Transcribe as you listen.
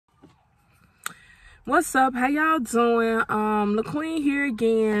What's up? How y'all doing? LaQueen here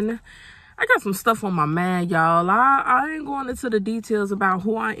again. I got some stuff on my mind, y'all. I ain't going into the details about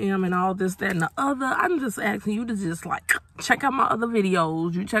who I am and all this, that, and the other. I'm just asking you to just like check out my other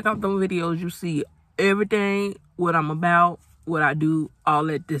videos. You check out them videos, you see everything, what I'm about, what I do, all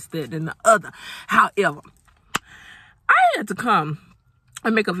that, this, that, and the other. However, I had to come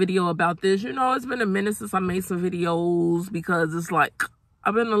and make a video about this. You know, it's been a minute since I made some videos because it's like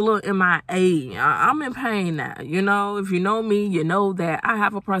I've been a little MIA. I'm in pain now. You know, if you know me, you know that I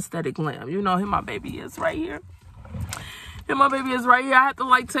have a prosthetic limb. You know, here my baby is right here. Here my baby is right here. I have to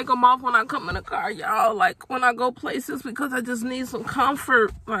like take him off when I come in the car, y'all. Like when I go places because I just need some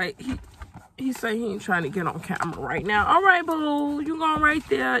comfort. Like he say he ain't trying to get on camera right now. All right, boo, you going right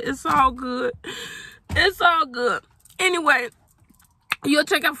there. It's all good. It's all good. Anyway, you'll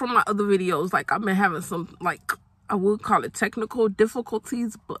check out from my other videos. Like I've been having some like, I would call it technical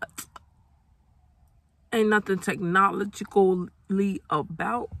difficulties, but ain't nothing technologically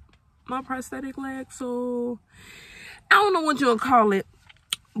about my prosthetic leg. So I don't know what you'll call it,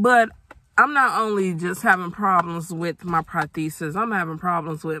 but I'm not only just having problems with my prosthesis, I'm having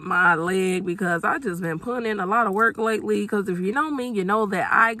problems with my leg because I just been putting in a lot of work lately. Because if you know me, you know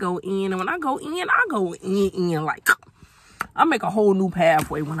that I go in, and when I go in like I make a whole new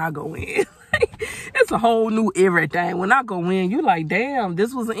pathway when I go in. It's a whole new everything. When I go in, you like, damn,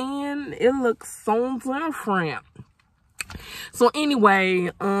 this was in. It looks so different. So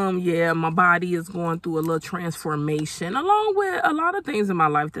anyway, yeah, my body is going through a little transformation along with a lot of things in my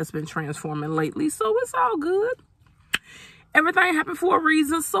life that's been transforming lately. So it's all good. Everything happened for a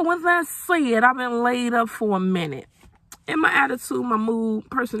reason. So with that said, I've been laid up for a minute. And my attitude, my mood,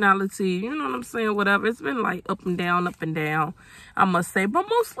 personality, you know what I'm saying, whatever. It's been like up and down, I must say. But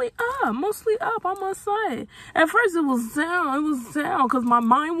mostly up, I must say. At first it was down because my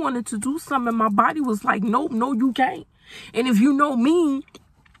mind wanted to do something. My body was like, nope, no, you can't. And if you know me,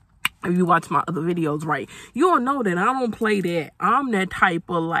 if you watch my other videos, right, you'll know that I don't play that. I'm that type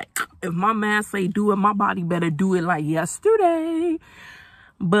of like, if my man say do it, my body better do it like yesterday.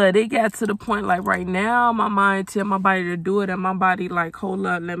 But it got to the point like right now, my mind tell my body to do it, and my body like, hold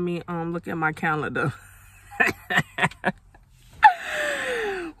up, let me look at my calendar.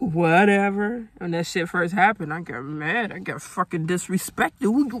 Whatever. When that shit first happened, I got mad. I got fucking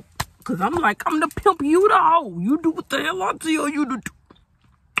disrespected. Because I'm like, I'm the pimp, you the hoe. You do what the hell I tell you to do.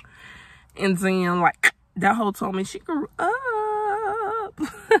 And then like, that hoe told me she grew up.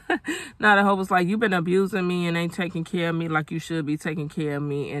 Now the hoe was like, you been abusing me and ain't taking care of me like you should be taking care of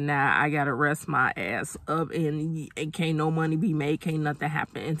me, and now I gotta rest my ass up, and can't no money be made, can't nothing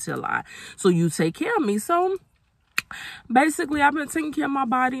happen until so you take care of me. So basically I've been taking care of my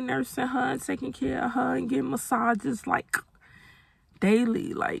body, nursing her and taking care of her and getting massages like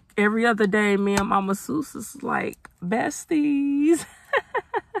daily, like every other day. Me and my masseuse is like besties.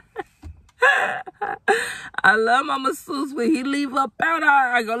 I love my masseuse. When he leave up out,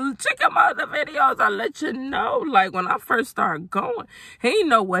 I go check out my other videos. I let you know. Like when I first started going, he didn't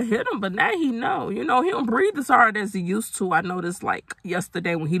know what hit him, but now he know. You know, he don't breathe as hard as he used to. I noticed like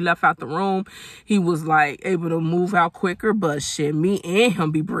yesterday when he left out the room, he was like able to move out quicker. But shit, me and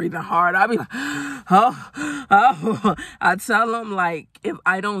him be breathing hard. I be like, oh. I tell him like, if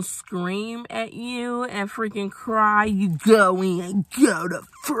I don't scream at you and freaking cry, you go in, go to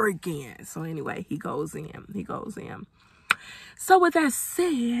freaking. So anyway, he goes in. So with that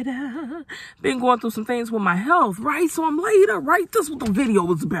said, been going through some things with my health, right? So I'm later, right? This is what the video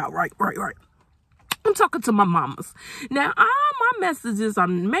was about, right? I'm talking to my mamas. Now, my messages are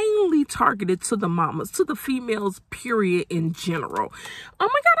mainly targeted to the mamas, to the females, period, in general. I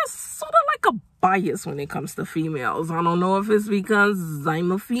got a sort of like a bias when it comes to females. I don't know if it's because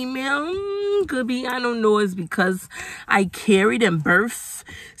I'm a female. Could be. I don't know. It's because I carried and birthed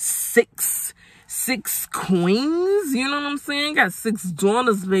six queens. You know what I'm saying? Got 6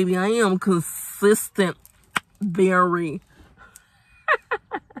 daughters, baby. I am consistent. Very.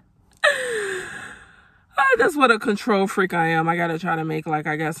 That's what a control freak I am. I gotta try to make like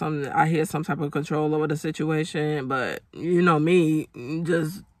I had some type of control over the situation, but you know me,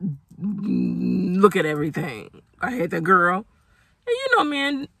 just look at everything. I had the girl, and you know me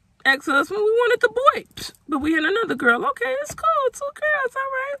and ex-husband, we wanted the boy, but we had another girl. Okay, it's cool, 2 girls,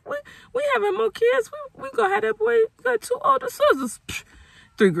 all right. We having more kids. We gonna have that boy. Got 2 older sisters,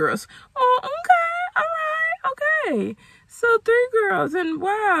 3 girls. Oh, okay, all right, okay. So 3 girls, and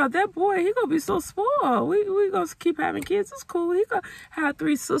wow, that boy, he gonna be so spoiled. We gonna keep having kids. It's cool. He gonna have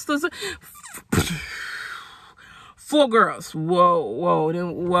 3 sisters, 4 girls.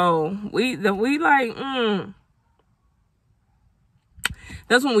 Whoa. We like.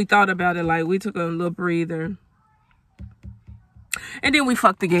 That's when we thought about it. Like, we took a little breather. And then we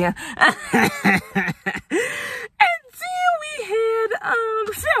fucked again. And then we had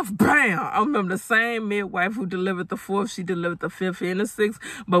the 5th. Bam! I remember the same midwife who delivered the 4th. She delivered the 5th and the 6th.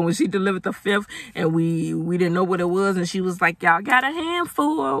 But when she delivered the 5th, and we didn't know what it was, and she was like, y'all got a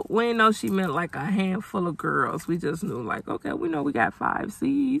handful. We didn't know she meant like a handful of girls. We just knew, like, okay, we know we got 5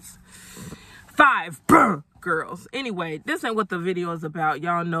 seeds. 5 girls. Anyway, this ain't what the video is about.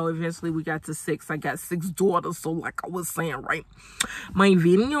 Y'all know eventually we got to 6. I got 6 daughters. So like I was saying, right, my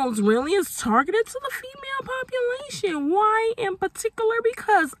videos really is targeted to the female population. Why in particular?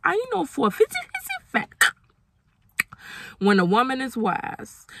 Because I know for a 50-50 fact, when a woman is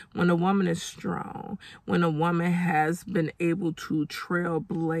wise, when a woman is strong, when a woman has been able to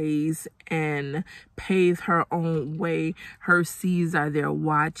trailblaze and pave her own way, her seeds are there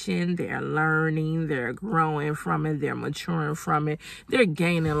watching, they're learning, they're growing from it, they're maturing from it, they're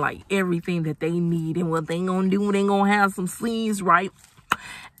gaining like everything that they need. And what they gonna do, they gonna have some seeds, right?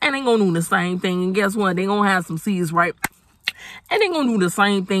 And they gonna do the same thing. And guess what? They gonna have some seeds, right? And they gonna do the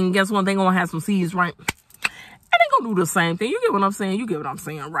same thing. Guess what? They gonna have some seeds, right? And they gonna do the same thing. You get what I'm saying? You get what I'm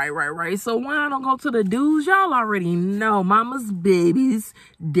saying? Right. So why I don't go to the dudes? Y'all already know. Mama's babies,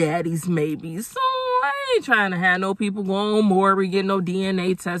 daddy's maybes. So I ain't trying to have no people go on Maury, get no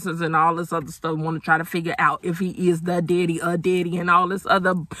DNA tests and all this other stuff. Want to try to figure out if he is the daddy, a daddy, and all this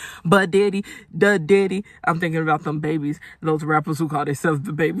other but daddy, the daddy. I'm thinking about them babies, those rappers who call themselves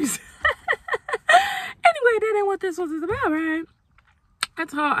the babies. Anyway, that ain't what this was about, right?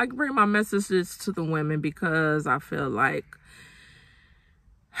 That's how I bring my messages to the women, because I feel like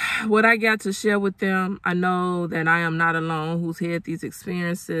what I got to share with them, I know that I am not alone who's had these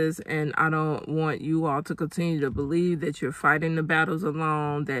experiences, and I don't want you all to continue to believe that you're fighting the battles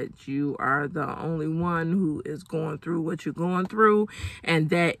alone, that you are the only one who is going through what you're going through, and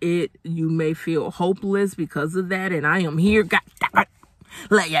that you may feel hopeless because of that. And I am here, God damn it,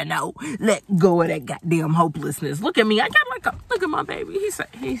 let you know, let go of that goddamn hopelessness. Look at me. I got like look at my baby. He said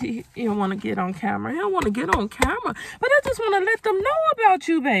he don't want to get on camera. He don't want to get on camera. But I just want to let them know about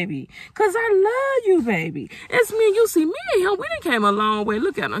you, baby. Because I love you, baby. It's me and you. See, me and him, we done came a long way.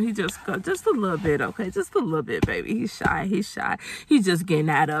 Look at him. He just got just a little bit, okay? Just a little bit, baby. He's shy. He's just getting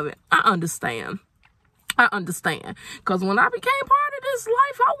out of it. I understand. Because when I became part of this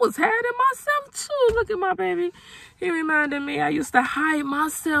life, I was hiding myself too. Look at my baby. He reminded me I used to hide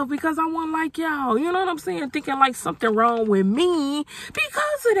myself because I wasn't like y'all. You know what I'm saying? Thinking like something wrong with me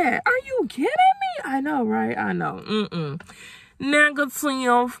because of that. Are you kidding me? I know, right? I know.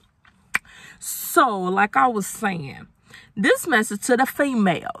 Negative. So, like I was saying, this message to the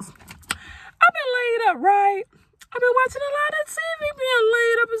females. I've been laid up, right? I've been watching a lot of TV being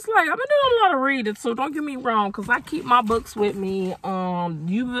laid up. It's like, I've been doing a lot of reading, so don't get me wrong, because I keep my books with me.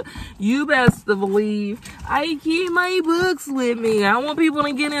 You best to believe I keep my books with me. I want people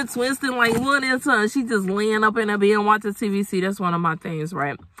to get in twisted like one in time. She just laying up in her bed and watching TV. See, that's one of my things,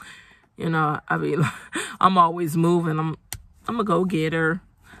 right? You know, I mean, I'm always moving. I'm a go-getter.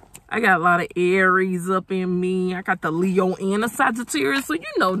 I got a lot of Aries up in me. I got the Leo and the Sagittarius, so you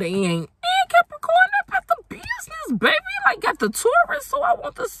know they ain't Capricorn up at the business, baby. Like, got the Taurus, so I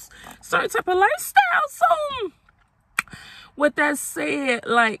want this certain type of lifestyle. So, with that said,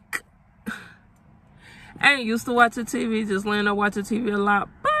 like, I ain't used to watching TV, just laying up watching TV a lot,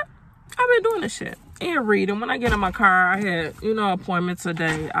 but I've been doing this shit and reading. When I get in my car, I had, appointment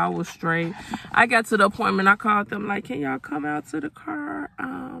today. I was straight. I got to the appointment. I called them like, can y'all come out to the car?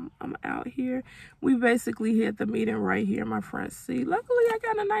 I'm out here. We basically had the meeting right here in my front seat. Luckily, I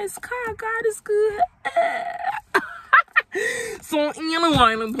got a nice car. God is good. So,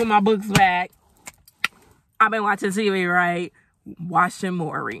 anyway, let me put my books back. I've been watching TV, right? Watching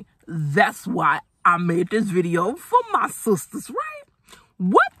Maury. That's why I made this video for my sisters, right?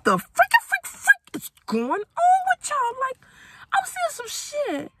 What the freak is going on with y'all? Like, I'm seeing some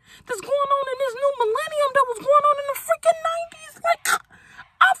shit that's going on in this new millennium that was going on in the freaking 90s. Like,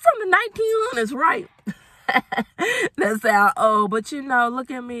 I'm from the 1900s, right? That sound old, but look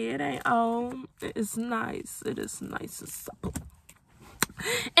at me. It ain't old. It's nice. It is nice and supple.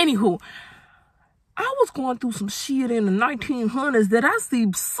 Anywho, I was going through some shit in the 1900s that I see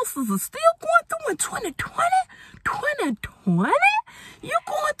sisters are still going through in 2020. 2020? You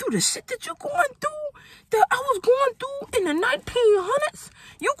going through the shit that you're going through that I was going through in the 1900s?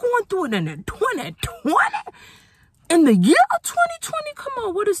 You going through it in the 2020? In the year of 2020? Come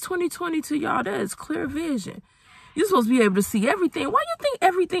on, what is 2020 to y'all? That is clear vision. You're supposed to be able to see everything. Why you think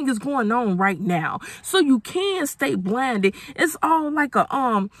everything is going on right now? So you can stay blinded. It's all like a,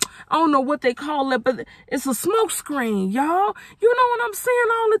 I don't know what they call it, but it's a smoke screen, y'all. You know what I'm saying?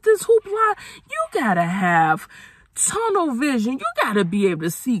 All of this hoopla. You gotta have tunnel vision. You gotta be able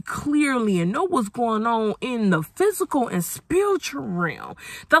to see clearly and know what's going on in the physical and spiritual realm.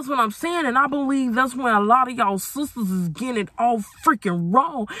 That's what I'm saying. And I believe that's when a lot of y'all sisters is getting it all freaking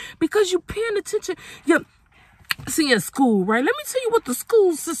wrong, because you paying attention. See, in school, right? Let me tell you what the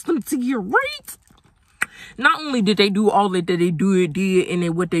school system did, right? Not only did they do all that they did, and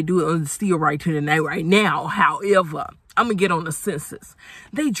then what they do is still right to the night right now. However, I'm going to get on the senses.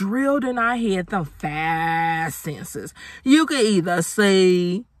 They drilled in our head the 5 senses. You can either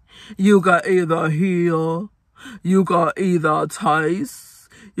see, you can either hear, you can either taste,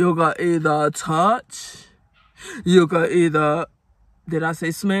 you can either touch, you can either, did I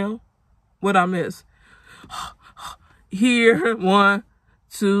say smell? What I miss? Here, 1,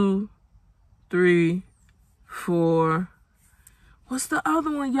 2, 3, 4. What's the other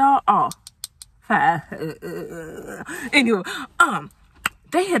one, y'all? Oh, 5. Anyway,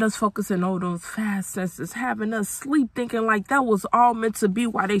 they had us focusing on those 5 senses, having us sleep thinking like that was all meant to be,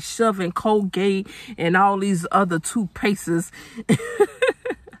 while they shoving Colgate and all these other toothpastes.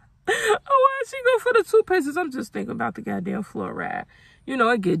 Oh, why she go for the toothpastes? I'm just thinking about the goddamn fluoride. You know,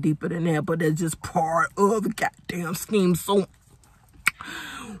 it get deeper than that, but that's just part of the goddamn scheme. So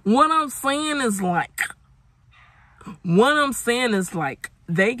what I'm saying is like,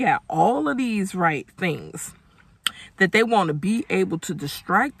 they got all of these right things that they want to be able to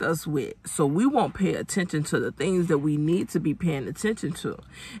distract us with, so we won't pay attention to the things that we need to be paying attention to.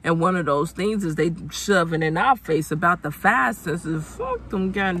 And one of those things is they shoving in our face about the 5 senses. Fuck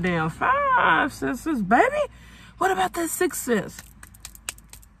them goddamn 5 senses, baby. What about that 6th sense?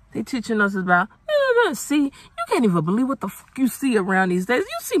 They teaching us about, see, you can't even believe what the fuck you see around these days.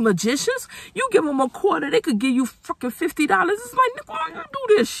 You see magicians, you give them a quarter, they could give you fucking $50. It's like, nigga, why you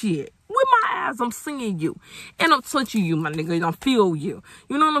do this shit? With my eyes, I'm seeing you. And I'm touching you, my nigga, and I feel you.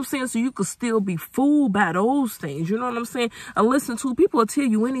 You know what I'm saying? So you could still be fooled by those things. You know what I'm saying? And listen to, people will tell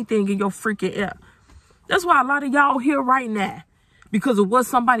you anything in your freaking ear. That's why a lot of y'all here right now, because of what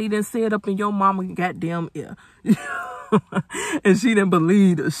somebody done said up in your mama goddamn ear. And she didn't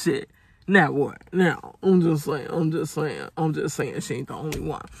believe the shit. Now what? Now, I'm just saying she ain't the only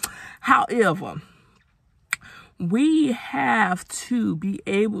one. However, we have to be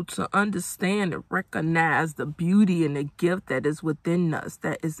able to understand and recognize the beauty and the gift that is within us,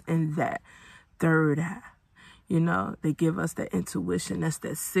 that is in that 3rd eye. You know, they give us that intuition. That's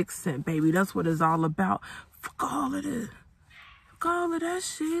that 6th sense, baby. That's what it's all about. Fuck all of this. Fuck all of that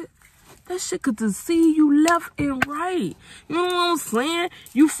shit. That shit could deceive you left and right. You know what I'm saying?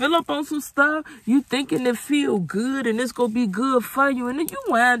 You fill up on some stuff, you thinking it feel good and it's gonna be good for you, and then you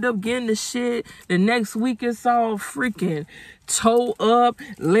wind up getting the shit. The next week it's all freaking toe up,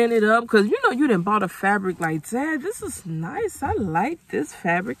 lined up, because you know you done bought a fabric like, Dad, this is nice. I like this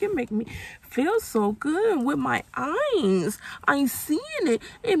fabric. It make me feel so good with my eyes. I'm seeing it.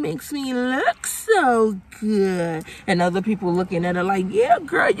 It makes me look so good. And other people looking at it like, yeah,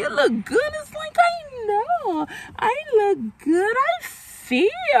 girl, you look good. It's like, I know. I look good. I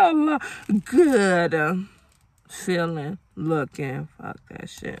feel good. Feeling, looking. Fuck that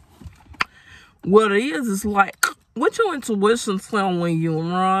shit. What it is like, what your intuition telling you,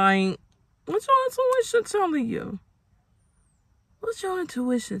 right? What your intuition telling you? What's your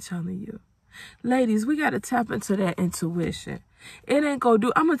intuition telling you? Ladies, we got to tap into that intuition. It ain't gonna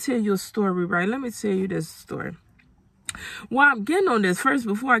do. I'm going to tell you a story, right? Let me tell you this story. Why I'm getting on this, first,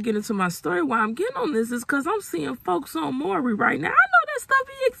 before I get into my story, why I'm getting on this is because I'm seeing folks on Maury right now. I know that stuff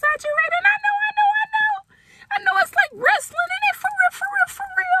be exaggerated. I know it's like wrestling in it, for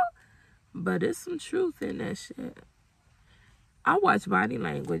real. But there's some truth in that shit. I watch body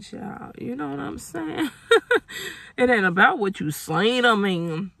language, y'all. You know what I'm saying? It ain't about what you saying. I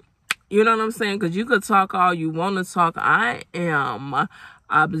mean, you know what I'm saying? Because you could talk all you want to talk. I am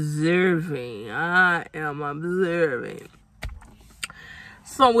observing.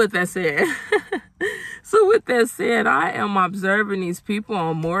 So with that said, I am observing these people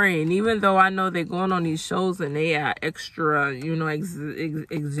on Maury, and even though I know they're going on these shows and they are extra, you know,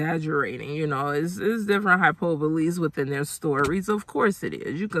 exaggerating, you know, it's different hyperboles within their stories. Of course it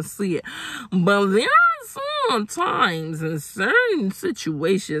is. You can see it. But there are some times in certain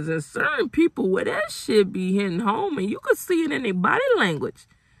situations and certain people where that shit be hitting home, and you can see it in their body language.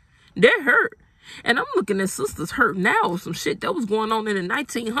 They're hurt. And I'm looking at sisters hurt now of some shit that was going on in the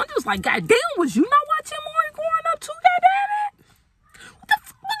 1900s. Like, goddamn, was you not watching Maury growing up too, goddamn it? What the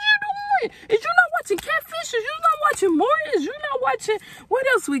fuck was you doing? Is you not watching Catfish? delicious. You're not watching Mortons. You're not watching, what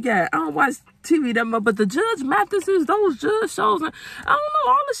else we got? I don't watch TV that much, but the Judge Mathises, those judge shows, and I don't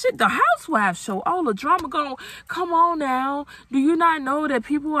know, all the shit, the Housewives show, all the drama going, come on now. Do you not know that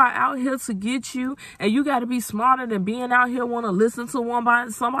people are out here to get you, and you got to be smarter than being out here want to listen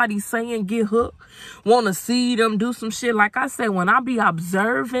to somebody saying get hooked, want to see them do some shit. Like I said, when I be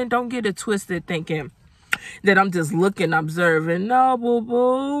observing, don't get it twisted thinking that I'm just looking, observing. No,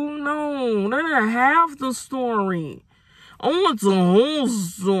 boo-boo, no, that ain't half the story. I want the whole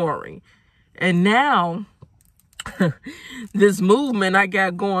story. And now, this movement I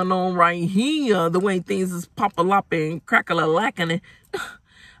got going on right here, the way things is pop-a-lopping, crack-a-lacking,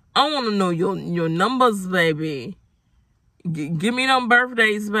 I want to know your numbers, baby. Give me them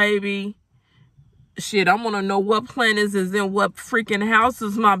birthdays, baby. Shit, I want to know what planets is in what freaking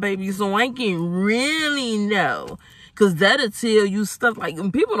houses, my baby, so I can really know. Because that'll tell you stuff like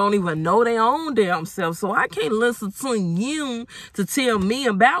people don't even know their own damn self. So I can't listen to you to tell me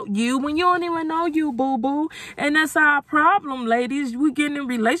about you when you don't even know you, boo-boo. And that's our problem, ladies. We get in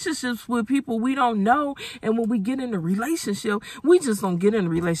relationships with people we don't know. And when we get in a relationship, we just don't get in a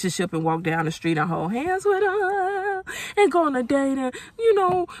relationship and walk down the street and hold hands with them and go on a date and, you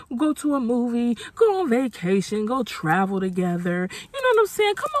know, go to a movie, go on vacation, go travel together. You know what I'm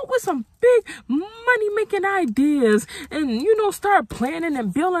saying? Come up with some big money-making ideas and, you know, start planning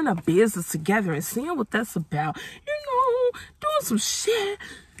and building a business together and seeing what that's about. You know, doing some shit.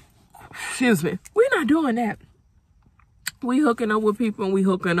 Excuse me. We're not doing that. We hooking up with people and we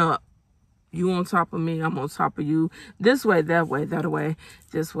hooking up. You on top of me, I'm on top of you. This way, that way, that way,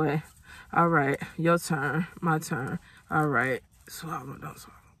 this way. All right, your turn, my turn. All right, swallow, don't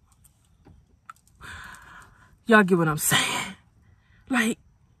swallow. Y'all get what I'm saying? Like,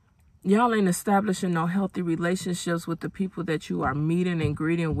 y'all ain't establishing no healthy relationships with the people that you are meeting and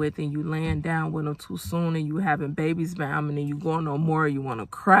greeting with, and you laying down with them too soon, and you having babies by them, and then you going no more, you want to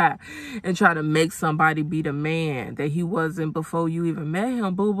cry and try to make somebody be the man that he wasn't before you even met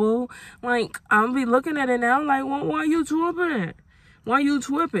him, boo-boo. Like, I'm be looking at it now like, well, why you tripping? Why you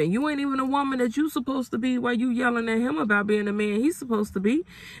tripping? You ain't even a woman that you supposed to be while you yelling at him about being the man he's supposed to be.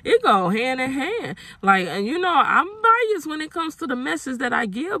 It go hand in hand. Like, and you know, I'm biased when it comes to the message that I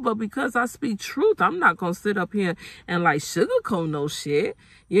give, but because I speak truth, I'm not going to sit up here and like sugarcoat no shit.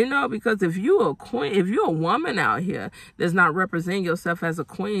 You know, because if you're a queen, if you're a woman out here that's not representing yourself as a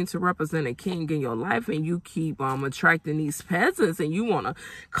queen to represent a king in your life, and you keep attracting these peasants and you want to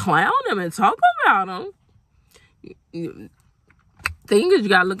clown them and talk about them, thing is, you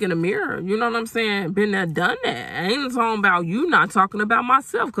gotta look in the mirror. You know what I'm saying? Been there, done that. I ain't talking about you, not talking about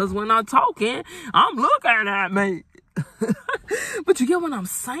myself. Because when I'm talking, I'm looking at me. But you get what I'm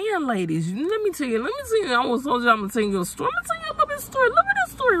saying, ladies? Let me tell you. I almost told you I'm gonna tell you a story. I'm gonna tell you a little bit of story. A little bit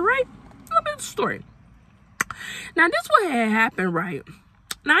of story, right? A little bit of story. Now, this what had happened, right?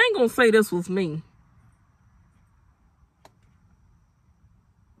 Now, I ain't gonna say this was me.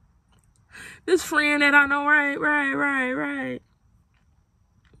 This friend that I know, right.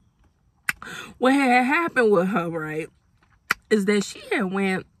 What had happened with her, right, is that she had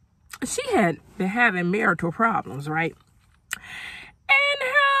been having marital problems, right? And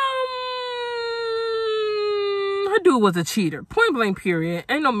her dude was a cheater, point blank period.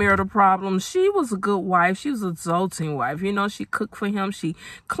 Ain't no marital problems. She was a good wife. She was a adulting wife. You know, she cooked for him. She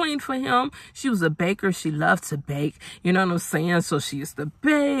cleaned for him. She was a baker. She loved to bake. You know what I'm saying? So she used to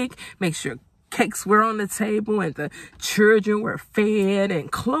bake, make sure cakes were on the table and the children were fed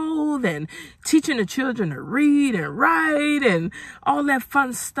and clothed, and teaching the children to read and write and all that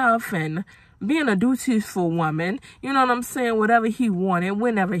fun stuff, and being a dutiful woman. You know what I'm saying? Whatever he wanted,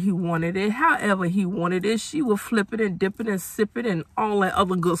 whenever he wanted it, however he wanted it, she would flip it and dip it and sip it and all that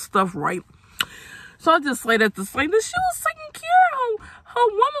other good stuff, right? So I just say that to say that she was taking care of her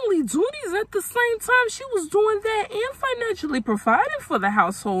womanly duties. At the same time, she was doing that and financially providing for the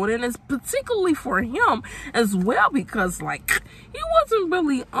household. And it's particularly for him as well, because like he wasn't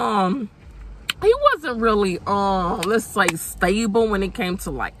really let's say stable when it came to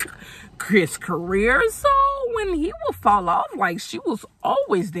like his career. So when he would fall off, like she was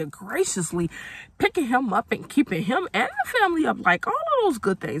always there graciously picking him up and keeping him and the family up, like all of those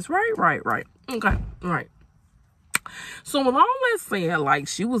good things. Right. Okay, right. So with all that said, like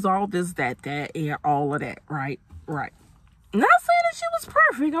she was all this, that, and all of that, right. Not saying that she was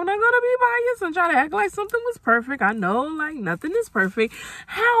perfect. I'm not gonna be biased and try to act like something was perfect. I know, like, nothing is perfect.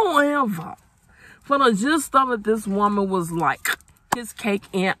 However, for the gist of it, this woman was like his cake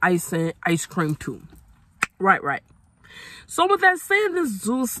and ice cream too. Right. So with that said, this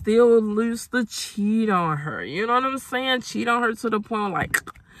dude still used to cheat on her. You know what I'm saying? Cheat on her to the point like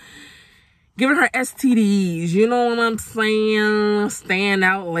giving her STDs, you know what I'm saying? Staying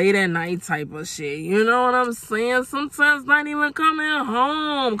out late at night type of shit, you know what I'm saying? Sometimes not even coming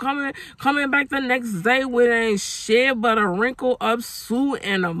home, coming back the next day with ain't shit but a wrinkled up suit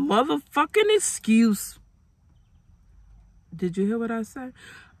and a motherfucking excuse. Did you hear what I said?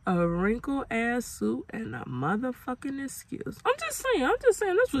 A wrinkled ass suit and a motherfucking excuse. I'm just saying.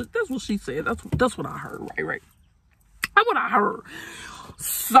 That's what she said. That's what I heard. Right. That's what I heard.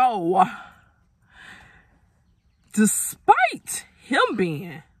 So, despite him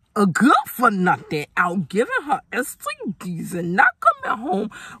being a good for nothing, out giving her STDs and not coming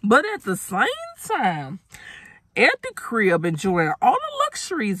home, but at the same time, at the crib enjoying all the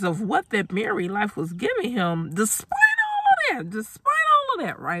luxuries of what that married life was giving him, despite all of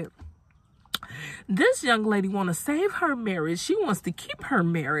that, right? This young lady want to save her marriage. She wants to keep her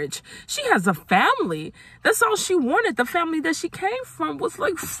marriage. She has a family. That's all she wanted. The family that she came from was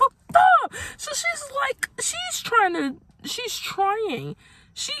like fucked up. So she's trying.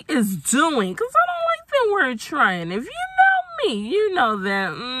 She is doing. Because I don't like that word trying. If you know me, you know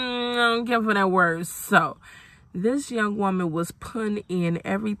that I don't care for that word. So this young woman was putting in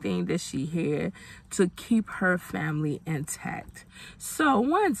everything that she had to keep her family intact. So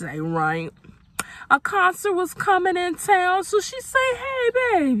one day, right, a concert was coming in town. So she say, hey,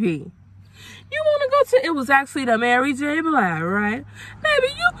 baby, you want to go to, it was actually the Mary J. Blige, right? Baby,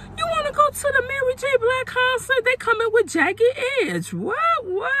 you want to go to the Mary J. Blige concert? They coming with Jagged Edge. What?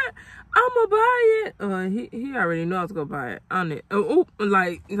 I'ma buy it. He already knew I was gonna buy it on it.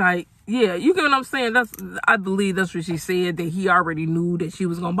 Yeah, you get what I'm saying? I believe that's what she said, that he already knew that she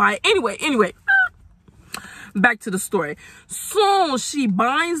was gonna buy it. Anyway, back to the story. So she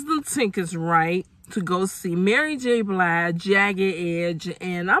buys the tickets, right, to go see Mary J. Blige, Jagged Edge,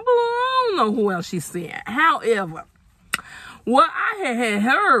 and I don't know who else she said. However, what I had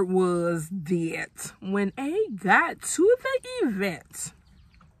heard was that when they got to the event,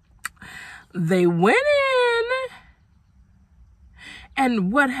 they went in,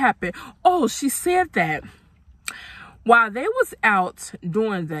 and what happened? Oh, she said that while they was out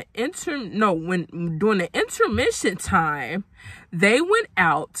during the during the intermission time, they went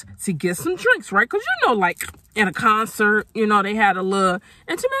out to get some drinks, right? Because you know, like in a concert, you know, they had a little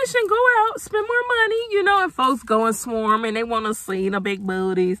intermission, go out, spend more money, you know, and folks go and swarm, and they want to see the big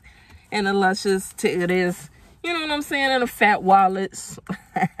booties and the luscious titties. You know what I'm saying? And the fat wallets.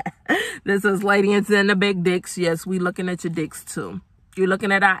 This is ladies and the big dicks. Yes, we looking at your dicks too. You're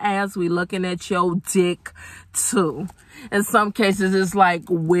looking at our ass, we looking at your dick too. In some cases, it's like,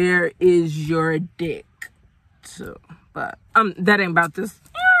 where is your dick too? But that ain't about this.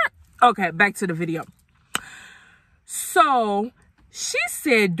 Okay, back to the video. So she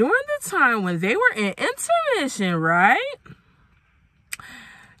said during the time when they were in intermission, right?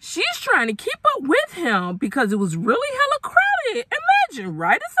 She's trying to keep up with him because it was really hella crowded. Imagine,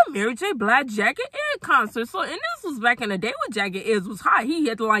 right? It's a Mary J. Blige Jagged Edge concert. So, and this was back in the day when Jagged Edge was hot. He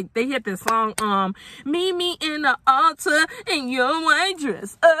had they had this song, Meet Me in the Altar in Your White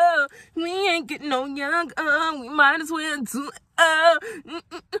Dress. Oh, we ain't getting no young. We might as well do.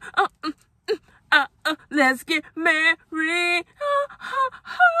 Let's get married.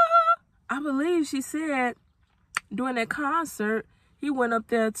 I believe she said during that concert, he went up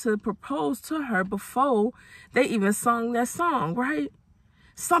there to propose to her before they even sung that song, right?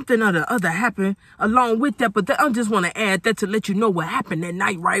 Something or the other happened along with that, but I just want to add that to let you know what happened that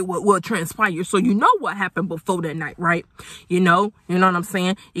night, right? What transpired, so you know what happened before that night, right? You know what I'm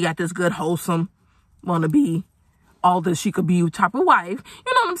saying? You got this good, wholesome, want to be all that she could be type of wife.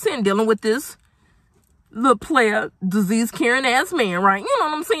 You know what I'm saying? Dealing with this little player, disease-carrying ass man, right? You know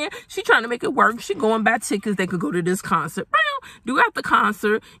what I'm saying? She trying to make it work. She going buy tickets. They could go to this concert. Throughout the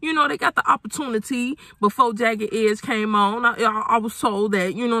concert, you know, they got the opportunity before Jagged Edge came on. I was told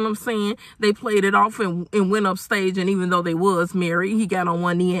that, you know what I'm saying, they played it off and went up stage, and even though they was married, he got on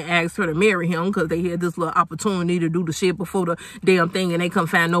one knee and asked her to marry him because they had this little opportunity to do the shit before the damn thing, and they couldn't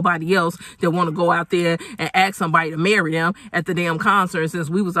find nobody else that want to go out there and ask somebody to marry them at the damn concert. And since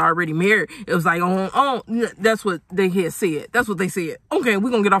we was already married, it was like, that's what they had said. That's what they said. Okay, we're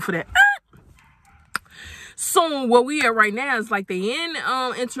gonna get off of that. So where we at right now is like they in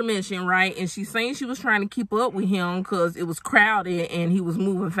intermission, right? And she's saying she was trying to keep up with him because it was crowded and he was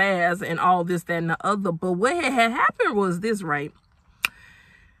moving fast and all this, that, and the other. But what had happened was this, right?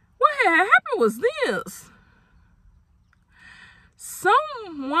 What had happened was this.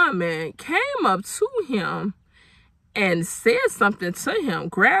 Some woman came up to him and said something to him,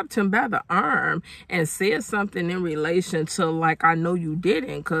 grabbed him by the arm and said something in relation to, like, I know you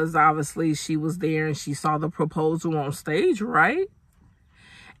didn't, because obviously she was there and she saw the proposal on stage, right?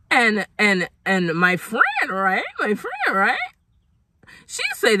 And my friend, right? She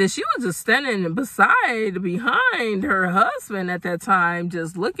said that she was just standing behind her husband at that time,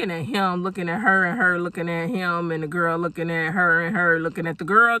 just looking at him, looking at her, and her looking at him, and the girl looking at her, and her looking at the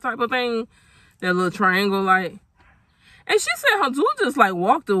girl type of thing. That little triangle, like. And she said her dude just, like,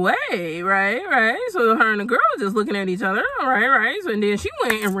 walked away, right? So her and the girl was just looking at each other, right? So and then she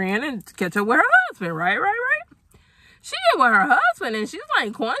went and ran and catch up with her husband, right? She get with her husband, and she's,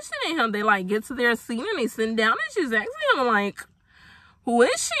 like, questioning him. They, like, get to their scene, and they sitting down, and she's asking him, like, who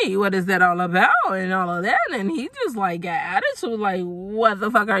is she? What is that all about? And all of that. And he just, like, got attitude, like, what the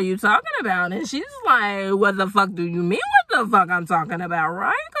fuck are you talking about? And she's like, what the fuck do you mean what the fuck I'm talking about,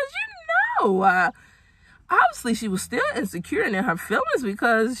 right? Because you know, obviously she was still insecure in her feelings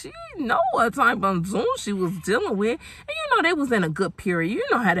because she know what type of Zoom she was dealing with. And you know, they was in a good period. You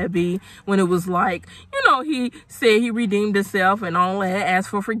know how that be when it was like, you know, he said he redeemed himself and all that, asked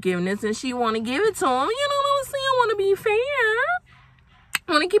for forgiveness, and she want to give it to him. You know what I'm saying? Want to be fair.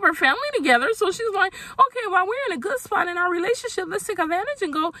 Want to keep her family together. So she's like, okay, while we're in a good spot in our relationship, let's take advantage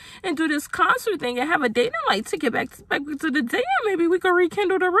and go and do this concert thing and have a date and like take it back to the day, and maybe we can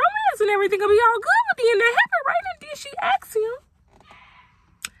rekindle the romance and everything will be all good at the end. That happened, right? And then she asked him,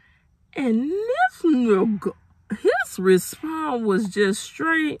 and this nigga, his response was just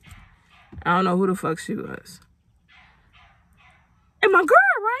straight, I don't know who the fuck she was. And my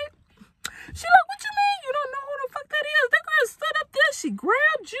girl, right? She like, what you mean? You don't know who the fuck that is? That girl stood up there. She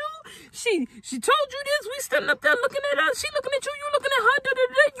grabbed you. She told you this. We standing up there looking at us. She looking at you. You looking at her.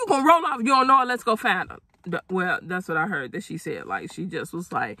 You gonna roll off. You don't know her. Let's go find her. Well, that's what I heard that she said. Like, she just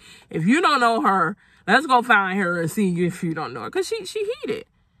was like, if you don't know her, let's go find her and see if you don't know her. Because she heated.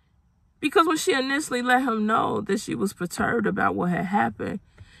 Because when she initially let him know that she was perturbed about what had happened,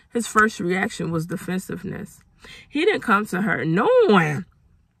 his first reaction was defensiveness. He didn't come to her knowing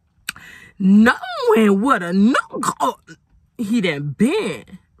what a nigga he done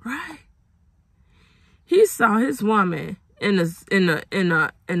been, right? He saw his woman in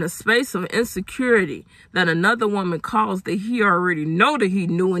a space of insecurity that another woman caused that he already know that he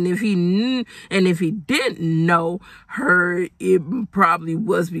knew, and if he didn't know her, it probably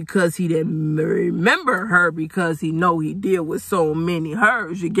was because he didn't remember her, because he know he deal with so many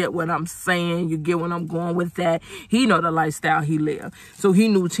hers. You get what I'm saying? You get what I'm going with that? He know the lifestyle he lived, so he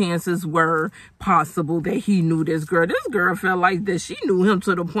knew chances were possible that he knew this girl. This girl felt like that she knew him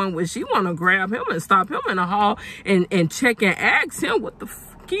to the point where she want to grab him and stop him in the hall and check and ask him what the fuck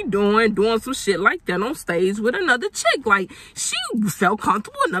he doing some shit like that on stage with another chick. Like, she felt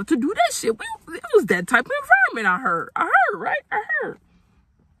comfortable enough to do that shit. It was that type of environment. I heard, right? I heard.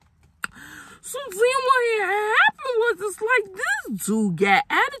 So then what had happened was, it's like this dude got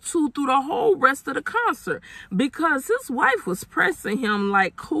attitude through the whole rest of the concert because his wife was pressing him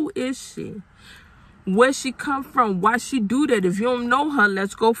like, who is she? Where she come from? Why she do that? If you don't know her,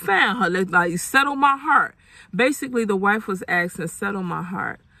 let's go find her. Let's like settle my heart. Basically, the wife was asking, settle my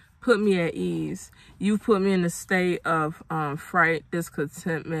heart. Put me at ease. You put me in a state of fright,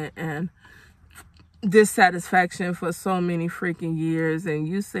 discontentment, and dissatisfaction for so many freaking years. And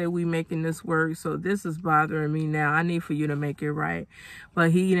you say we making this work, so this is bothering me now. I need for you to make it right.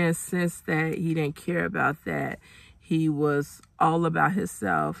 But he didn't sense that. He didn't care about that. He was all about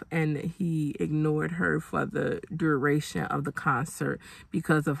himself, and he ignored her for the duration of the concert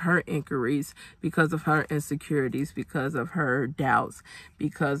because of her inquiries, because of her insecurities, because of her doubts,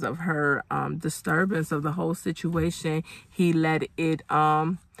 because of her disturbance of the whole situation. He let it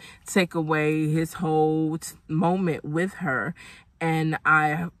take away his whole moment with her. And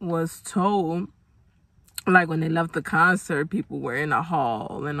I was told, like, when they left the concert, people were in the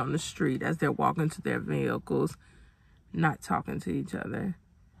hall and on the street as they're walking to their vehicles, not talking to each other,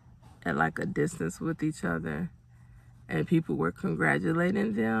 at like a distance with each other. And people were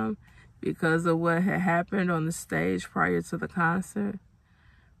congratulating them because of what had happened on the stage prior to the concert.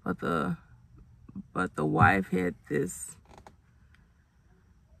 But the wife had this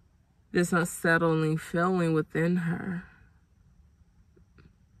unsettling feeling within her.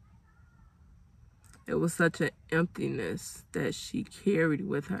 It was such an emptiness that she carried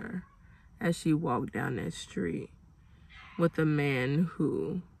with her as she walked down that street with a man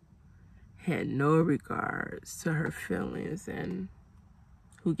who had no regards to her feelings and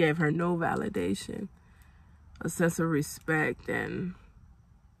who gave her no validation, a sense of respect. And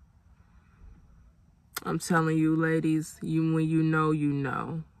I'm telling you, ladies, when you know, you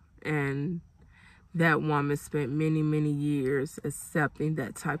know. And that woman spent many, many years accepting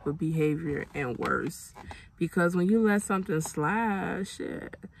that type of behavior and worse. Because when you let something slide,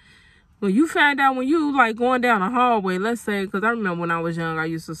 shit, When you find out, when you like going down a hallway, let's say, because I remember when I was young, I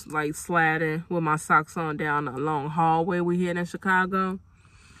used to like sliding with my socks on down a long hallway we had in Chicago.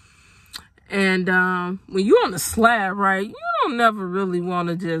 And when you on the slide, right, you don't never really want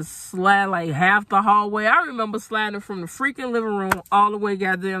to just slide like half the hallway. I remember sliding from the freaking living room all the way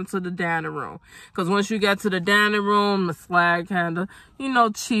goddamn to the dining room. Because once you got to the dining room, the slide kind of, you know,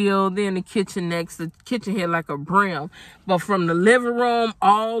 chill. Then the kitchen next, the kitchen had like a brim. But from the living room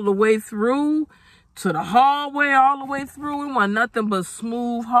all the way through to the hallway, all the way through, it wasn't nothing but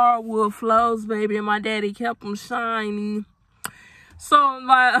smooth hardwood floors, baby. And my daddy kept them shiny. So,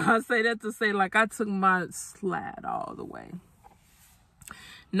 like, I say that to say, like, I took my slide all the way.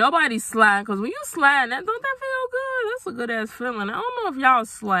 Nobody slide, because when you slide, don't that feel good? That's a good-ass feeling. I don't know if y'all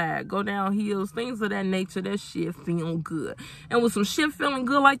slide, go down hills, things of that nature. That shit feel good. And with some shit feeling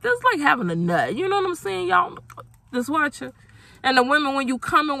good like this, like having a nut. You know what I'm saying, y'all? Just watch it. And the women, when you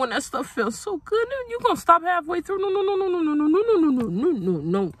come in, when that stuff feels so good, you going to stop halfway through. No.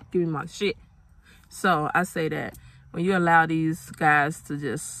 Give me my shit. So, I say that. When you allow these guys to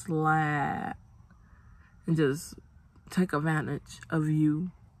just slide and just take advantage of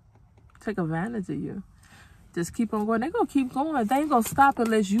you, just keep on going. They're going to keep going. They ain't going to stop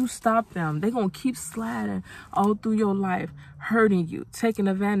unless you stop them. They're going to keep sliding all through your life, hurting you, taking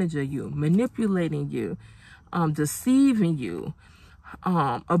advantage of you, manipulating you, deceiving you,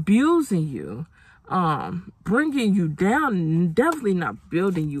 abusing you, bringing you down, definitely not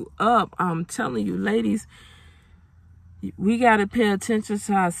building you up. I'm telling you, ladies, we got to pay attention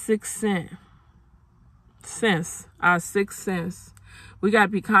to our sixth sense. Our sixth sense. We got to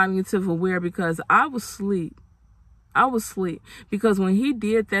be cognitive aware, because I was asleep. Because when he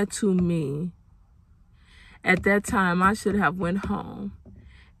did that to me, at that time, I should have went home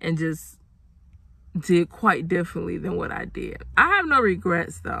and just did quite differently than what I did. I have no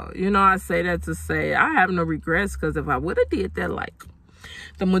regrets, though. You know, I say that to say I have no regrets, because if I would have did that, like,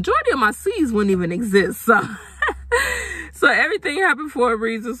 the majority of my C's wouldn't even exist. So everything happened for a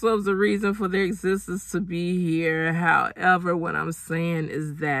reason. So it's a reason for their existence to be here. However, what I'm saying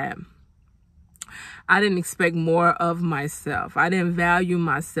is that I didn't expect more of myself. I didn't value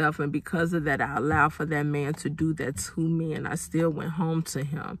myself. And because of that, I allowed for that man to do that to me. And I still went home to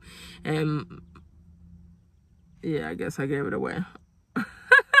him. And yeah, I guess I gave it away.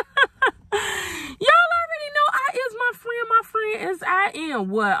 My friend is I am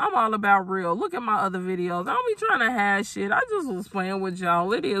what? I'm all about real. Look at my other videos. I don't be trying to hide shit. I just was playing with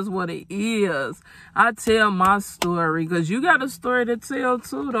y'all. It is what it is. I tell my story, because you got a story to tell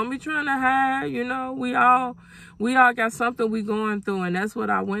too. Don't be trying to hide. You know, we all got something we going through, and that's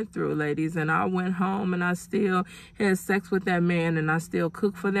what I went through, ladies. And I went home and I still had sex with that man, and I still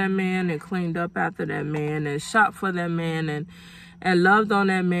cooked for that man and cleaned up after that man and shopped for that man and loved on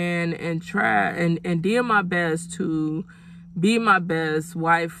that man and tried and did my best to be my best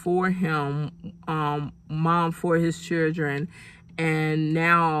wife for him, mom for his children. And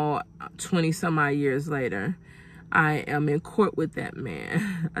now, 20 some odd years later, I am in court with that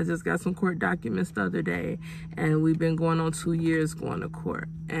man. I just got some court documents the other day, and we've been going on 2 years going to court.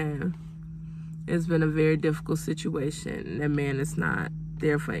 And it's been a very difficult situation. That man is not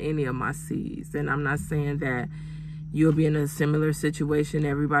there for any of my C's. And I'm not saying that you'll be in a similar situation.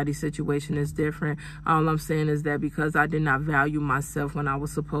 Everybody's situation is different. All I'm saying is that because I did not value myself when I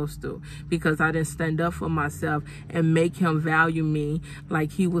was supposed to, because I didn't stand up for myself and make him value me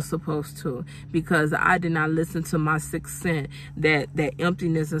like he was supposed to, because I did not listen to my sixth sense, that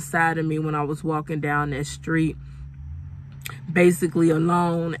emptiness inside of me when I was walking down that street, basically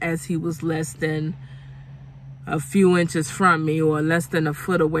alone, as he was less than a few inches from me or less than a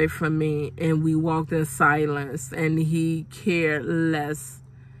foot away from me, and we walked in silence, and he cared less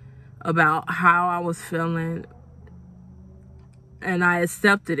about how I was feeling, and I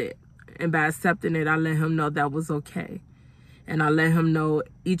accepted it. And by accepting it, I let him know that was okay. And I let him know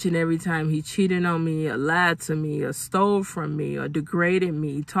each and every time he cheated on me, or lied to me, or stole from me, or degraded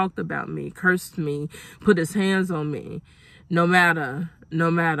me, talked about me, cursed me, put his hands on me, no matter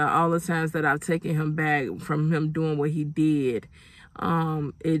all the times that I've taken him back from him doing what he did,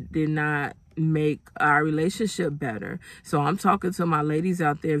 it did not make our relationship better. So I'm talking to my ladies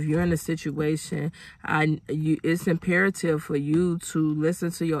out there. If you're in a situation, it's imperative for you to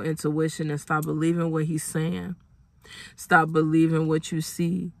listen to your intuition and stop believing what he's saying. Stop believing what you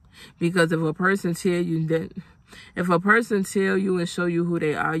see. Because if a person tell you that If a person tell you and show you who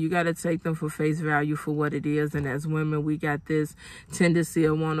they are, you got to take them for face value for what it is. And as women, we got this tendency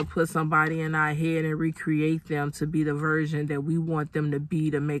of want to put somebody in our head and recreate them to be the version that we want them to be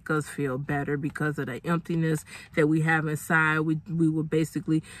to make us feel better because of the emptiness that we have inside. We will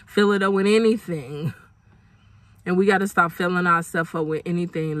basically fill it up with anything. And we got to stop filling ourselves up with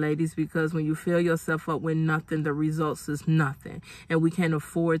anything, ladies, because when you fill yourself up with nothing, the results is nothing. And we can't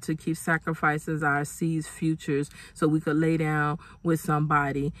afford to keep sacrificing our seeds, futures, so we could lay down with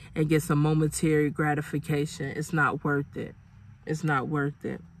somebody and get some momentary gratification. It's not worth it. It's not worth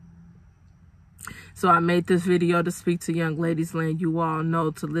it. So I made this video to speak to young ladies, letting you all know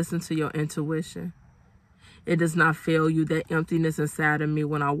to listen to your intuition. It does not fail you. That emptiness inside of me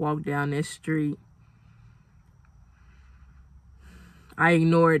when I walk down this street, I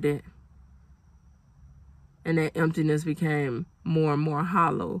ignored it, and that emptiness became more and more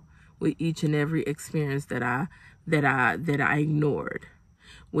hollow with each and every experience that I ignored,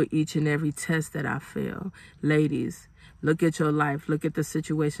 with each and every test that I failed. Ladies, look at your life. Look at the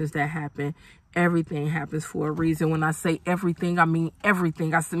situations that happen. Everything happens for a reason. When I say everything, I mean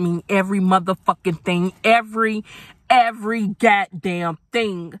everything. I mean every motherfucking thing. Every goddamn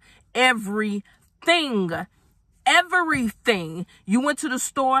thing. Everything. Everything. You went to the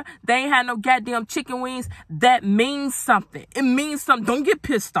store, they ain't had no goddamn chicken wings. That means something. It means something. Don't get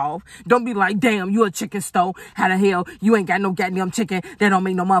pissed off. Don't be like, damn, you a chicken store. How the hell you ain't got no goddamn chicken? That don't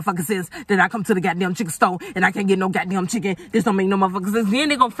make no motherfucking sense. That I come to the goddamn chicken store and I can't get no goddamn chicken. This don't make no motherfucking sense. Then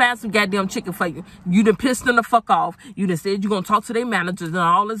they gonna find some goddamn chicken for you. You done pissed them the fuck off. You done said you gonna talk to their managers and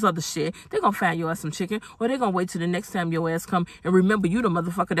all this other shit. They gonna find your ass some chicken, or they gonna wait till the next time your ass come and remember you the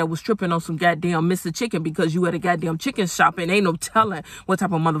motherfucker that was tripping on some goddamn Mr. Chicken because you had a goddamn chicken shop and ain't no telling what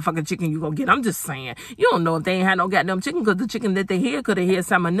type of motherfucking chicken you gonna get. I'm just saying, you don't know if they ain't had no goddamn chicken, because the chicken that they had could have had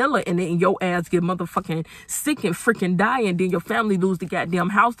salmonella in it, and your ass get motherfucking sick and freaking die, and then your family lose the goddamn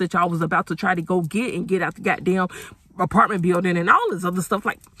house that y'all was about to try to go get and get out the goddamn apartment building and all this other stuff.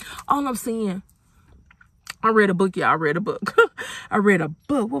 Like, all I'm saying, I read a book, I read a book. I read a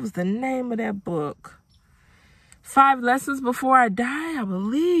book. What was the name of that book? 5 Lessons Before I Die, I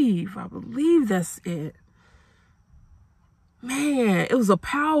believe that's it. Man, it was a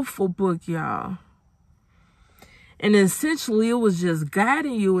powerful book, y'all. And essentially, it was just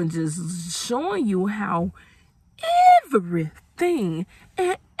guiding you and just showing you how everything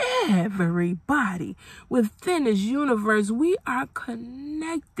and everybody within this universe, we are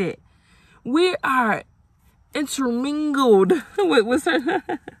connected. We are intermingled with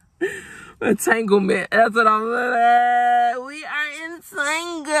entanglement. That's what I'm saying. We are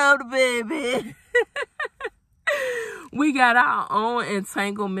entangled, baby. We got our own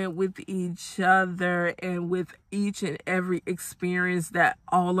entanglement with each other and with each and every experience that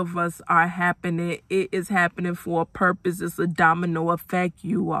all of us are happening. It is happening for a purpose. It's a domino effect,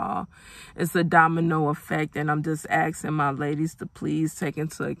 you all. It's a domino effect. And I'm just asking my ladies to please take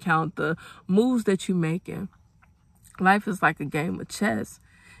into account the moves that you're making. Life is like a game of chess.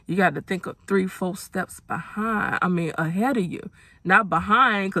 You got to think of 3-4 steps ahead of you, not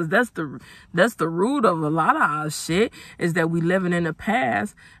behind, because that's the root of a lot of our shit, is that we living in the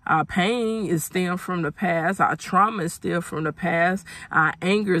past. Our pain is stemmed from the past. Our trauma is still from the past. Our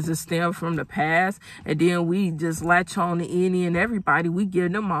angers is stemmed from the past. And then we just latch on to any and everybody. We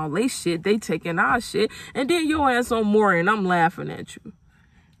give them all they shit. They taking our shit. And then your ass on more, and I'm laughing at you.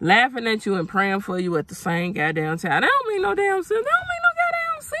 Laughing at you and praying for you at the same goddamn time. That don't make no damn sense. That don't make no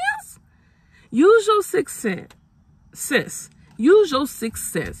goddamn sense. Use your sixth sense. Sis. Use your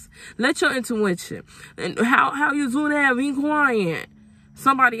sixth sense. Let your intuition. And how you do that? Be quiet.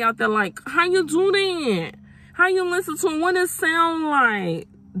 Somebody out there like, how you do that? How you listen to what it sound like?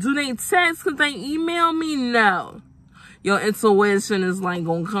 Do they text? Because they email me? No. Your intuition is like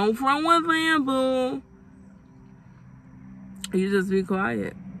gonna come from within, boo. You just be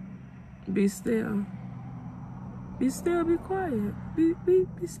quiet. Be still. Be still, be quiet. Be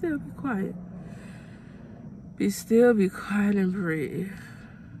still, be quiet. Be still, be quiet, and breathe.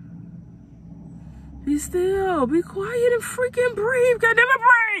 Be still, be quiet, and freaking breathe. Goddamn it,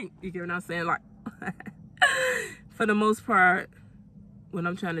 breathe. You get what I'm saying? Like, for the most part, what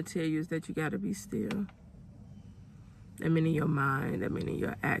I'm trying to tell you is that you gotta be still. That mean in your mind, that mean in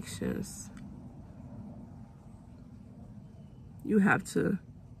your actions. You have to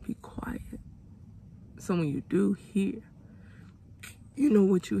be quiet. So when you do hear, you know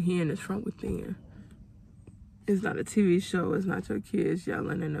what you're hearing is from within. It's not a TV show. It's not your kids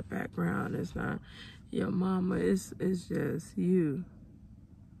yelling in the background. It's not your mama. It's just you.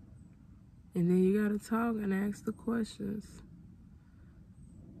 And then you got to talk and ask the questions.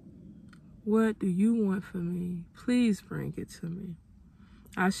 What do you want from me? Please bring it to me.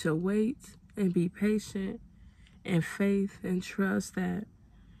 I shall wait and be patient in faith and trust that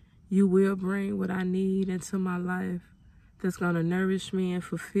you will bring what I need into my life that's going to nourish me and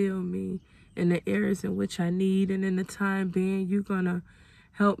fulfill me in the areas in which I need. And in the time being, you're going to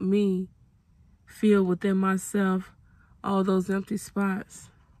help me feel within myself all those empty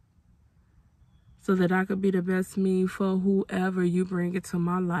spots so that I could be the best me for whoever you bring into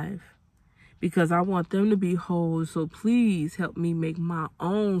my life. Because I want them to be whole. So please help me make my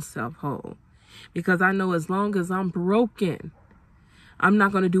own self whole. Because I know as long as I'm broken, I'm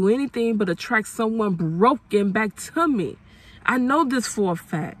not going to do anything but attract someone broken back to me. I know this for a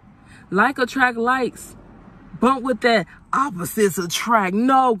fact. Like attract likes. Bump with that. Opposites attract.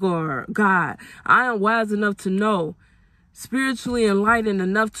 No, God. I am wise enough to know. Spiritually enlightened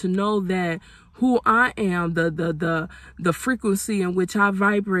enough to know that who I am, the frequency in which I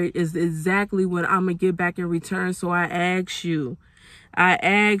vibrate is exactly what I'm going to get back in return. So I ask you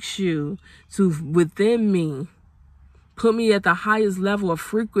to, within me, put me at the highest level of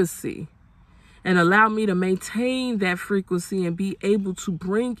frequency and allow me to maintain that frequency and be able to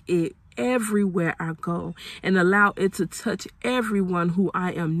bring it everywhere I go and allow it to touch everyone who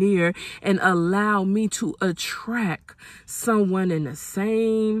I am near and allow me to attract someone in the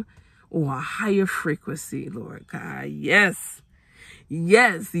same or a higher frequency, Lord God. Yes,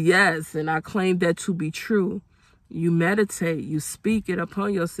 yes, yes. And I claim that to be true. You meditate, you speak it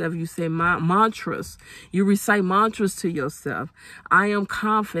upon yourself. You say mantras. You recite mantras to yourself. I am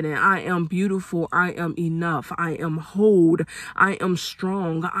confident. I am beautiful. I am enough. I am whole. I am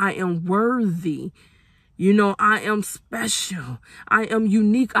strong. I am worthy. You know, I am special. I am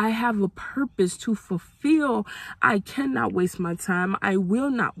unique. I have a purpose to fulfill. I cannot waste my time. I will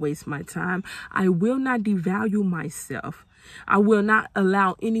not waste my time. I will not devalue myself. I will not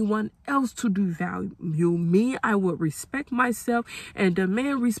allow anyone else to devalue me. I will respect myself and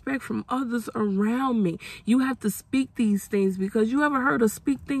demand respect from others around me. You have to speak these things because you ever heard of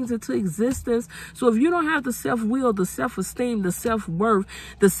speak things into existence. So if you don't have the self-will, the self-esteem, the self-worth,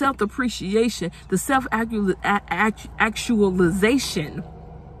 the self-appreciation, the self-actualization,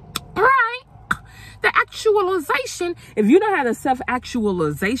 right? The actualization, if you don't have the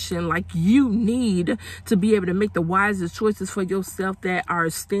self-actualization like you need to be able to make the wisest choices for yourself that are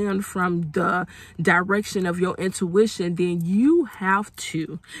stemmed from the direction of your intuition, then you have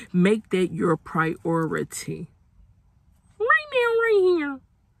to make that your priority. Right now, right here.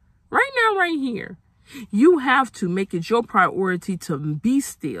 Right now, right here. You have to make it your priority to be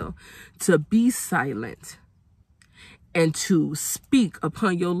still, to be silent, and to speak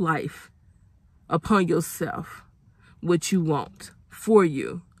upon your life, upon yourself, what you want for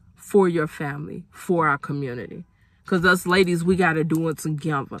you, for your family, for our community. Because us ladies, we got to do it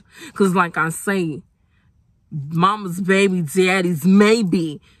together. Because like I say, mama's baby, daddy's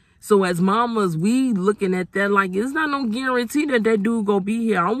maybe. So as mamas, we looking at that like it's not no guarantee that that dude gonna be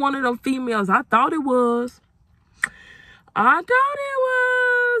here. I'm one of them females. I thought it was.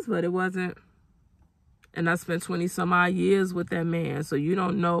 But it wasn't. And I spent 20 some odd years with that man. So you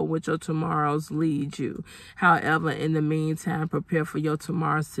don't know what your tomorrows lead you. However, in the meantime, prepare for your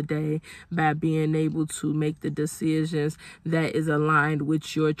tomorrows today by being able to make the decisions that is aligned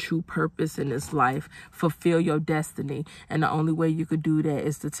with your true purpose in this life. Fulfill your destiny. And the only way you could do that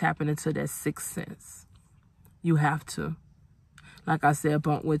is to tap into that sixth sense. You have to. Like I said,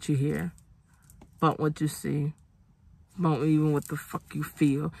 bump what you hear. Bump what you see. Bump even what the fuck you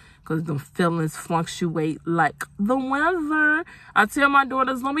feel. Because the feelings fluctuate like the weather. I tell my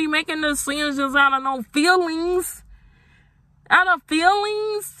daughters, don't be making decisions out of no feelings. Out of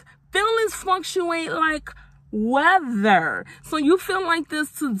feelings. Feelings fluctuate like weather. So you feel like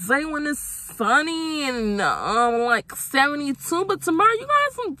this today when it's sunny and like 72. But tomorrow you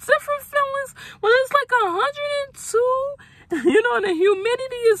got some different feelings when it's like 102. You know, and the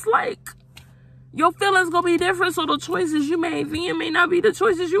humidity is like... Your feelings gonna be different, so the choices you may then may not be the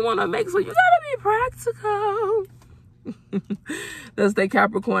choices you want to make. So you gotta be practical. That's the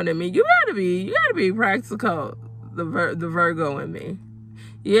Capricorn in me. You gotta be practical. The Virgo in me.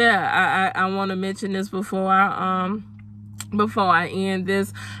 Yeah, I want to mention this before I end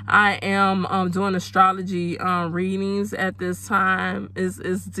this. I am doing astrology readings at this time.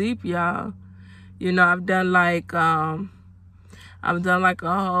 It's deep, y'all. You know, I've done like a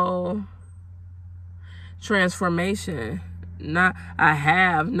whole transformation. I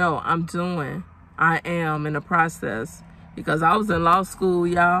am in the process because I was in law school,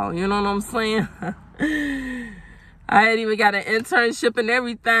 y'all. You know what I'm saying? I had even got an internship and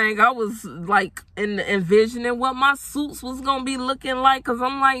everything. I was like envisioning what my suits was gonna be looking like, because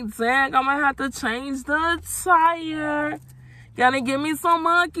I'm like, dang, I'm gonna have to change the attire. Gotta give me some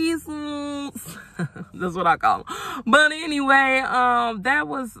monkey suits. That's what I call them. But anyway, that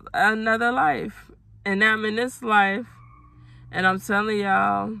was another life. And now I'm in this life. And I'm telling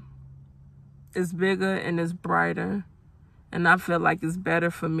y'all, it's bigger and it's brighter. And I feel like it's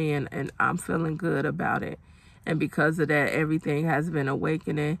better for me, and I'm feeling good about it. And because of that, everything has been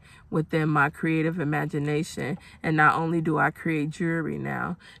awakening within my creative imagination. And not only do I create jewelry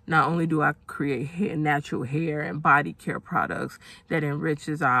now, not only do I create natural hair and body care products that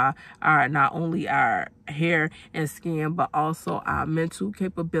enriches our not only our hair and skin, but also our mental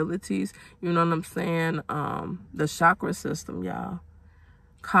capabilities. You know what I'm saying? The chakra system, y'all.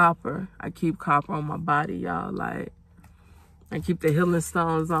 Copper. I keep copper on my body, y'all. Like, I keep the healing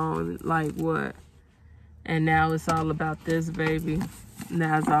stones on. Like what? And now it's all about this, baby.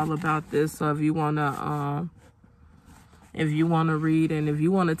 Now it's all about this. So if you wanna read, and if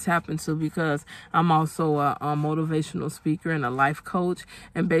you wanna tap into, because I'm also a motivational speaker and a life coach,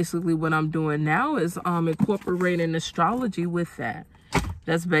 and basically what I'm doing now is incorporating astrology with that.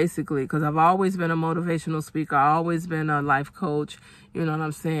 That's basically, because I've always been a motivational speaker. I've always been a life coach, you know what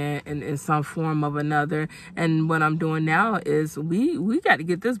I'm saying, in some form of another. And what I'm doing now is we got to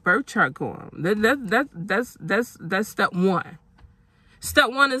get this birth chart going. That's step one.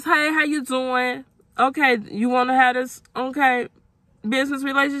 Step one is, hey, how you doing? Okay, you want to have this, okay, business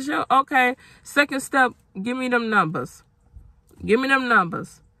relationship? Okay. Second step, give me them numbers. Give me them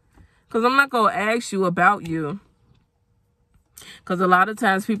numbers. Because I'm not going to ask you about you. Because a lot of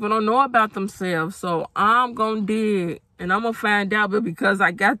times people don't know about themselves. So I'm going to dig and I'm going to find out. But because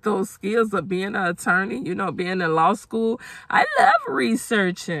I got those skills of being an attorney, you know, being in law school, I love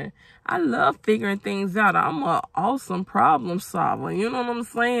researching. I love figuring things out. I'm an awesome problem solver. You know what I'm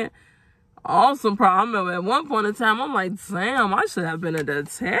saying? Awesome problem. I remember at one point in time, I'm like, damn, I should have been a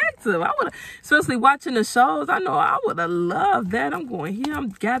detective. I would have, especially watching the shows, I know I would have loved that. I'm going here, I'm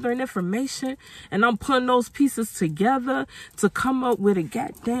gathering information, and I'm putting those pieces together to come up with a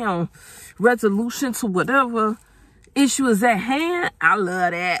goddamn resolution to whatever issue is at hand. I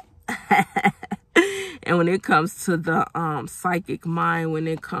love that. And when it comes to the psychic mind, when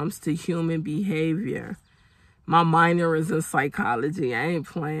it comes to human behavior, my minor is in psychology. I ain't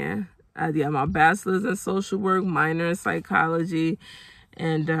playing. I got my bachelor's in social work, minor in psychology,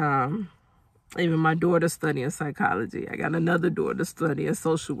 and even my daughter studying psychology. I got another daughter studying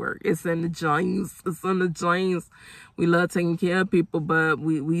social work. It's in the genes. It's in the genes. We love taking care of people, but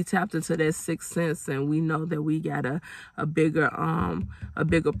we tapped into that sixth sense, and we know that we got a bigger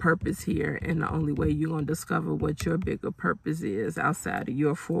purpose here. And the only way you're gonna discover what your bigger purpose is outside of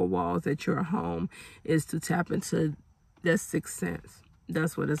your four walls at your home is to tap into that sixth sense.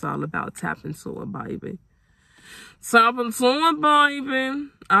 That's what it's all about. Tap into it, baby. Tap into it, baby.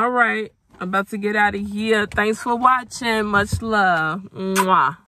 All right. I'm about to get out of here. Thanks for watching. Much love. Mwah.